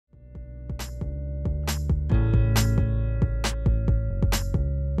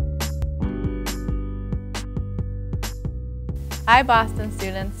Hi Boston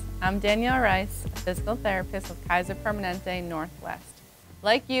students, I'm Danielle Rice, a physical therapist with Kaiser Permanente Northwest.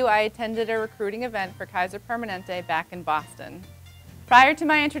 Like you, I attended a recruiting event for Kaiser Permanente back in Boston. Prior to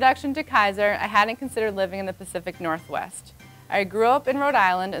my introduction to Kaiser, I hadn't considered living in the Pacific Northwest. I grew up in Rhode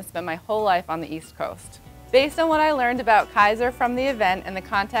Island and spent my whole life on the East Coast. Based on what I learned about Kaiser from the event and the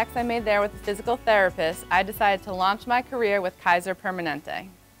contacts I made there with the physical therapist, I decided to launch my career with Kaiser Permanente.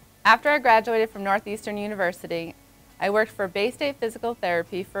 After I graduated from Northeastern University, I worked for Bay State Physical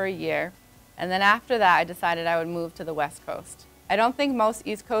Therapy for a year, and then after that I decided I would move to the West Coast. I don't think most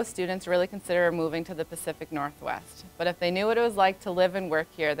East Coast students really consider moving to the Pacific Northwest, but if they knew what it was like to live and work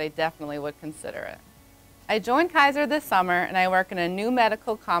here, they definitely would consider it. I joined Kaiser this summer and I work in a new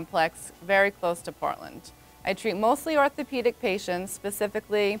medical complex very close to Portland. I treat mostly orthopedic patients,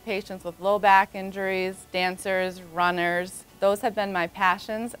 specifically patients with low back injuries, dancers, runners. Those have been my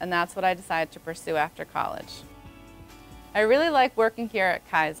passions, and that's what I decided to pursue after college. I really like working here at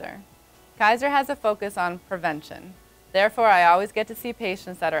Kaiser. Kaiser has a focus on prevention. Therefore, I always get to see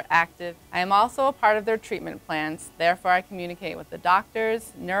patients that are active. I am also a part of their treatment plans. Therefore, I communicate with the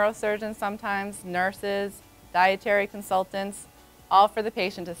doctors, neurosurgeons sometimes, nurses, dietary consultants, all for the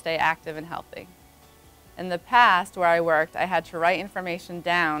patient to stay active and healthy. In the past, where I worked, I had to write information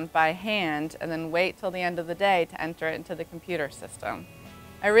down by hand and then wait till the end of the day to enter it into the computer system.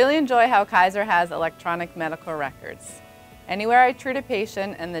 I really enjoy how Kaiser has electronic medical records. Anywhere I treat a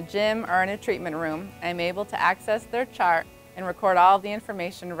patient, in the gym or in a treatment room, I am able to access their chart and record all of the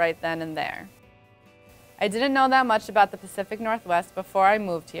information right then and there. I didn't know that much about the Pacific Northwest before I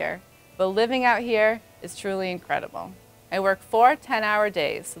moved here, but living out here is truly incredible. I work 4 10-hour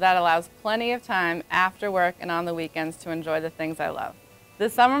days, so that allows plenty of time after work and on the weekends to enjoy the things I love.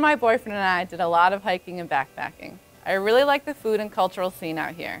 This summer, my boyfriend and I did a lot of hiking and backpacking. I really like the food and cultural scene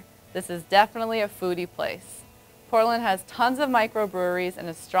out here. This is definitely a foodie place. Portland has tons of microbreweries and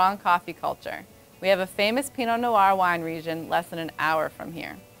a strong coffee culture. We have a famous Pinot Noir wine region less than an hour from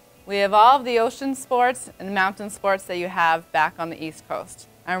here. We have all of the ocean sports and mountain sports that you have back on the East Coast.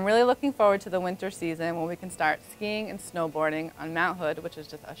 I'm really looking forward to the winter season when we can start skiing and snowboarding on Mount Hood, which is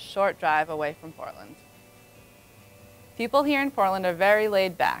just a short drive away from Portland. People here in Portland are very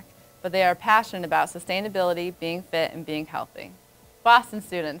laid back, but they are passionate about sustainability, being fit, and being healthy. Boston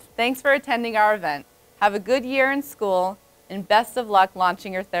students, thanks for attending our event. Have a good year in school, and best of luck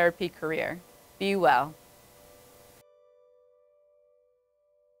launching your therapy career. Be well.